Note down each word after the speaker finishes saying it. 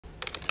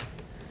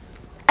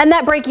And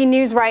that breaking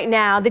news right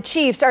now, the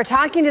Chiefs are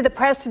talking to the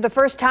press for the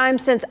first time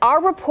since our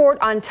report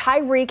on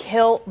Tyreek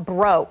Hill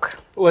broke.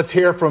 Let's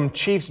hear from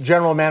Chiefs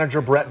General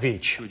Manager Brett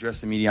Veach. To address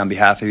the media on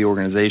behalf of the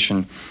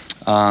organization,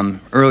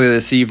 earlier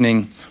this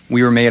evening,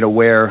 we were made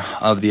aware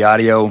of the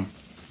audio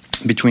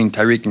between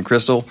Tyreek and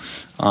Crystal.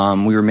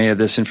 We were made of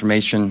this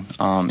information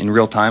in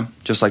real time,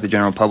 just like the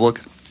general public.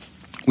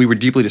 We were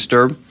deeply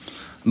disturbed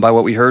by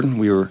what we heard.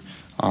 We were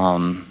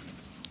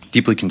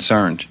deeply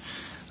concerned.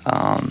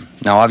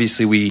 Now,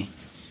 obviously, we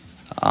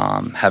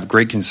have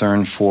great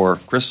concern for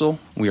Crystal.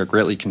 We are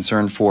greatly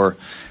concerned for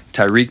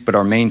Tyreek, but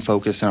our main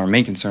focus and our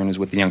main concern is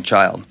with the young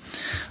child.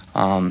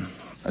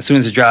 As soon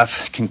as the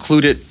draft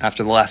concluded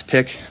after the last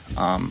pick,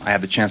 I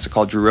had the chance to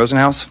call Drew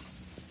Rosenhaus,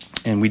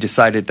 and we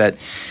decided that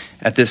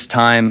at this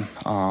time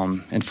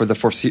and for the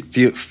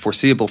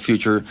foreseeable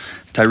future,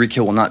 Tyreek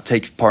Hill will not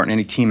take part in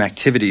any team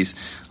activities.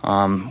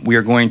 We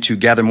are going to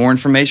gather more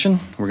information.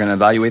 We're going to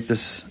evaluate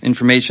this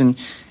information,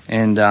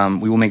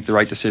 and we will make the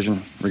right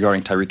decision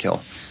regarding Tyreek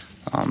Hill.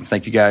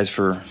 Thank you guys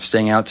for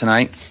staying out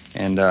tonight,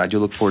 and I do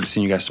look forward to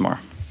seeing you guys tomorrow.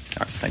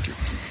 All right, thank you.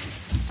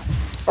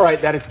 All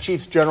right, that is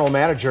Chiefs General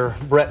Manager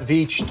Brett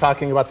Veach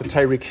talking about the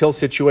Tyreek Hill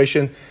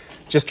situation.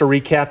 Just to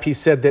recap, he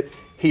said that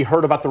he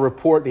heard about the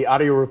report, the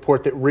audio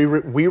report that we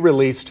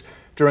released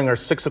during our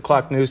 6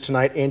 o'clock news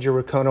tonight, Andrew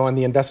Ricono, on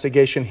the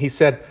investigation. He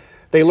said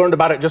they learned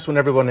about it just when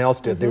everyone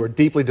else did. They were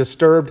deeply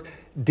disturbed,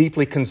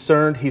 deeply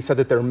concerned. He said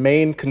that their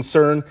main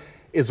concern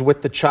is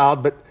with the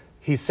child, but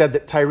he said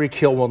that Tyreek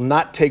Hill will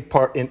not take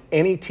part in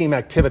any team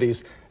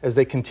activities as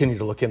they continue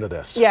to look into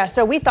this. Yeah,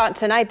 so we thought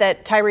tonight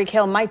that Tyreek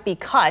Hill might be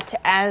cut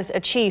as a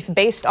Chief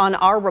based on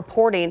our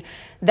reporting.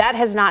 That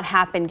has not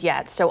happened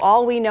yet. So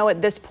all we know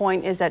at this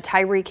point is that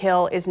Tyreek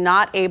Hill is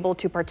not able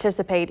to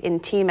participate in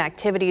team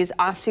activities,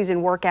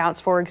 off-season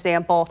workouts, for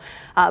example,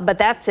 but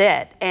that's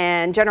it.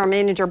 And General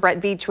Manager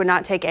Brett Veach would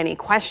not take any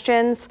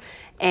questions.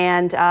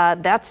 And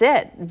that's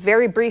it.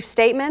 Very brief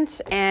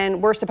statement.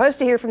 And we're supposed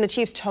to hear from the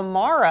Chiefs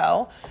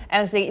tomorrow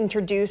as they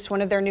introduce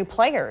one of their new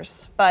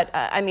players. But,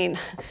 I mean,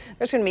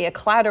 there's going to be a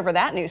cloud over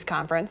that news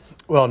conference.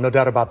 Well, no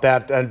doubt about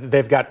that.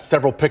 They've got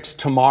several picks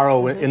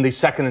tomorrow in the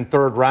second and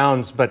third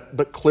rounds.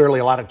 But clearly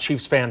a lot of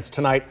Chiefs fans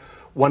tonight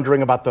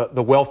wondering about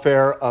the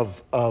welfare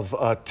of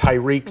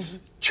Tyreek's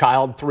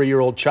child,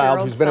 3-year-old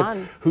child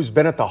who's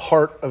been at the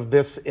heart of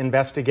this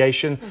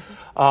investigation.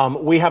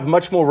 We have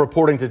much more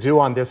reporting to do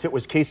on this. It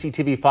was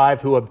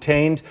KCTV5 who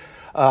obtained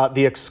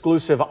the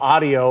exclusive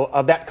audio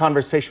of that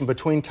conversation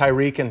between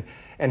Tyreek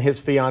and his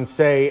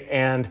fiancée,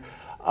 and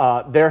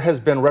there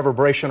has been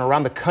reverberation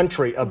around the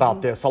country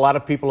about this. A lot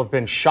of people have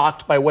been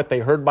shocked by what they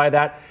heard by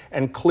that,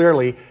 and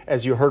clearly,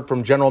 as you heard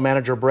from General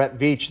Manager Brett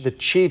Veach, the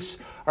Chiefs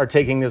are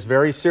taking this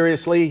very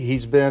seriously.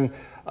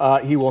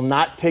 He will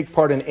not take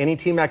part in any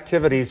team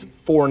activities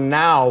for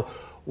now.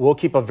 We'll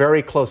keep a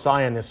very close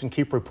eye on this and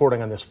keep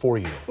reporting on this for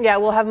you. Yeah,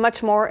 we'll have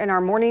much more in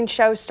our morning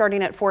show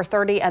starting at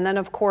 4:30, and then,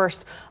 of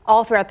course,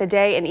 all throughout the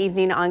day and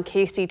evening on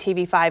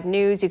KCTV5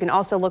 News. You can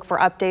also look for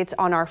updates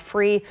on our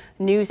free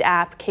news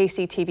app,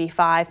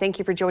 KCTV5. Thank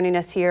you for joining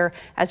us here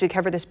as we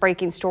cover this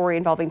breaking story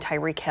involving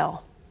Tyreek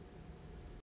Hill.